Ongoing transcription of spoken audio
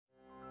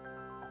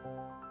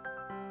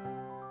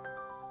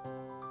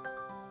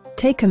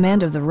Take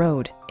command of the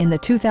road in the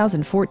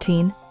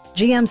 2014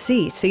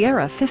 GMC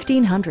Sierra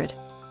 1500.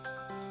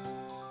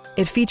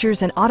 It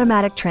features an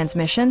automatic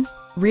transmission,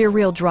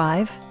 rear-wheel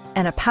drive,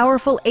 and a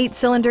powerful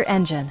 8-cylinder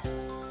engine.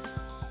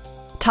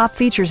 Top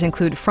features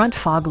include front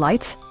fog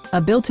lights,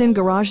 a built-in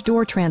garage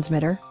door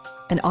transmitter,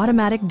 an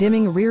automatic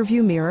dimming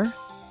rear-view mirror,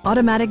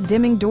 automatic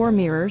dimming door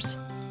mirrors,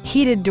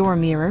 heated door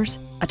mirrors,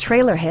 a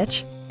trailer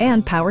hitch,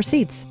 and power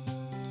seats.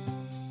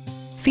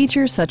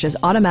 Features such as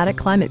automatic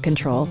climate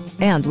control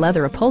and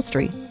leather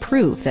upholstery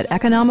prove that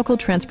economical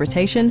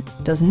transportation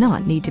does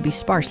not need to be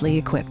sparsely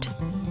equipped.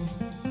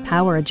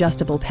 Power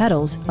adjustable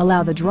pedals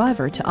allow the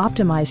driver to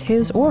optimize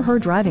his or her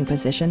driving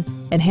position,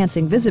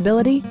 enhancing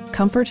visibility,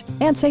 comfort,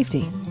 and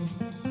safety.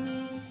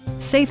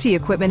 Safety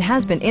equipment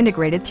has been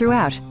integrated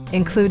throughout,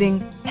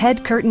 including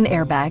head curtain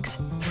airbags,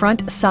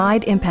 front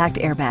side impact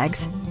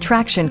airbags,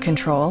 traction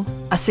control,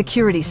 a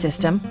security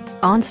system,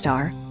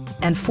 OnStar,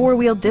 and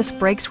 4-wheel disc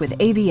brakes with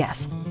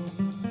ABS.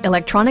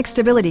 Electronic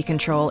stability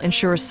control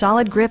ensures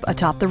solid grip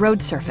atop the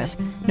road surface,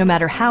 no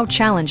matter how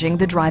challenging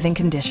the driving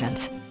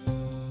conditions.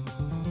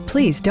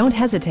 Please don't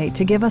hesitate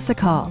to give us a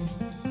call.